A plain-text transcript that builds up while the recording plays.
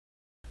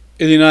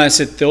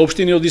11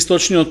 општини од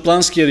Источниот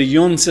плански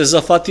регион се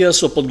зафатија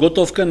со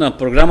подготовка на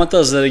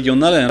Програмата за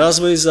регионален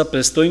развој за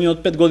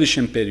престојниот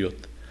 5-годишен период.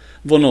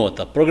 Во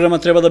новата програма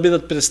треба да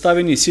бидат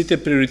представени сите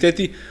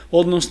приоритети,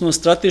 односно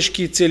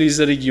стратешки цели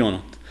за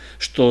регионот,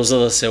 што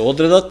за да се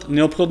одредат,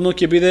 неопходно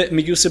ќе биде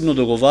меѓусебно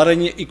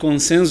договарање и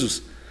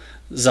консензус.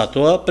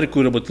 Затоа,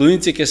 преку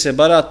работилници ќе се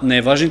бараат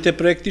најважните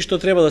проекти што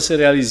треба да се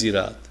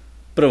реализираат.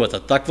 Првата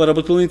таква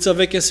работилница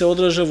веќе се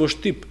одржа во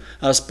Штип,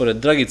 а според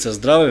Драгица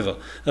Здравева,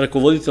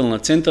 раководител на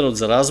Центарот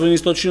за развој на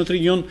Источниот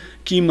регион,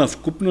 ќе има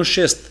вкупно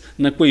 6,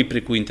 на кои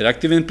преку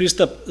интерактивен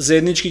пристап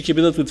заеднички ќе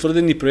бидат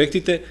утврдени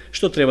проектите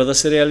што треба да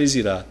се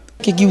реализираат.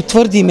 Ќе ги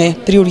утврдиме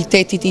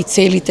приоритетите и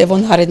целите во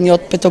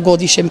наредниот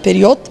 5-годишен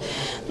период,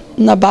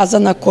 на база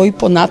на кој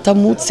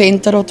понатаму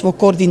Центарот во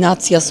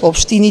координација со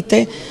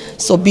општините,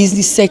 со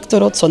бизнис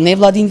секторот, со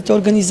невладините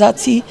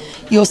организации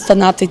и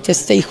останатите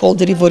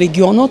стейкхолдери во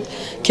регионот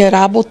ќе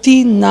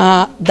работи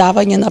на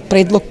давање на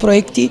предлог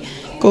проекти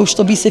кои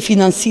што би се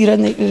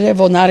финансирани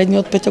во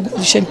наредниот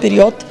 5-годишен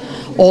период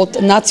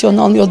од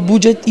националниот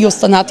буџет и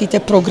останатите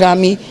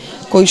програми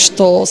кои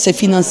што се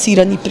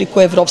финансирани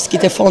преку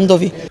европските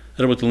фондови.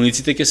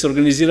 Работилниците ќе се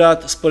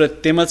организираат според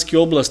тематски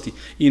области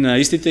и на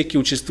истите ќе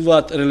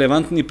учествуваат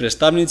релевантни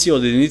представници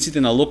од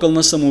единиците на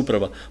локална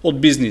самоуправа, од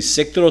бизнис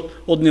секторот,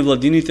 од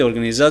невладините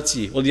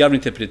организации, од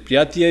јавните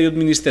предпријатија и од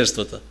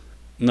министерствата.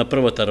 На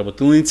првата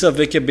работилница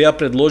веќе беа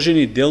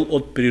предложени дел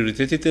од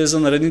приоритетите за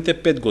наредните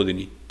 5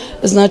 години.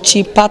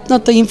 Значи,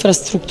 патната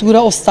инфраструктура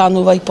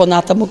останува и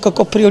понатаму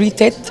како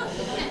приоритет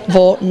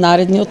во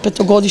наредниот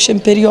 5-годишен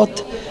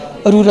период,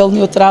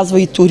 руралниот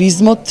развој и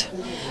туризмот,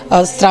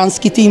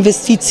 странските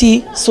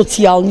инвестиции,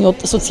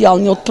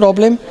 социјалниот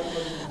проблем,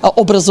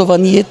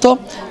 образованието,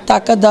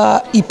 така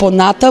да и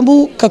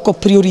понатаму како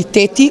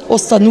приоритети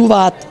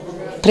остануваат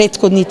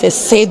претходните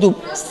 7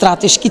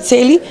 стратешки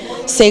цели,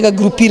 сега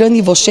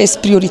групирани во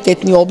 6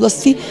 приоритетни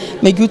области,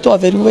 меѓутоа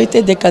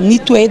верувајте дека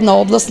ниту една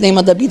област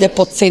нема да биде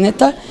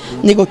потценета,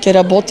 него ќе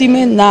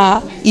работиме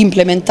на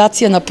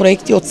имплементација на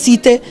проекти од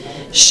сите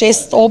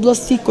 6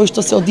 области кои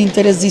што се од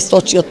интерес за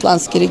Источниот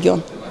плански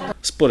регион.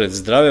 Според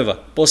Здравева,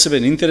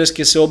 посебен интерес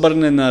ќе се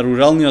обрне на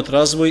руралниот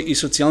развој и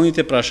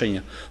социјалните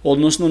прашања,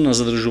 односно на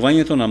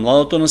задржувањето на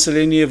младото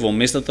население во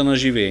местата на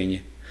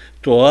живење.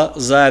 Тоа,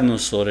 заедно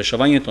со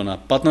решавањето на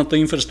патната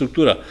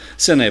инфраструктура,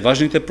 се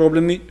најважните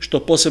проблеми што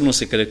посебно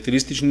се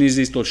карактеристични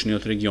за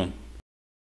Источниот регион.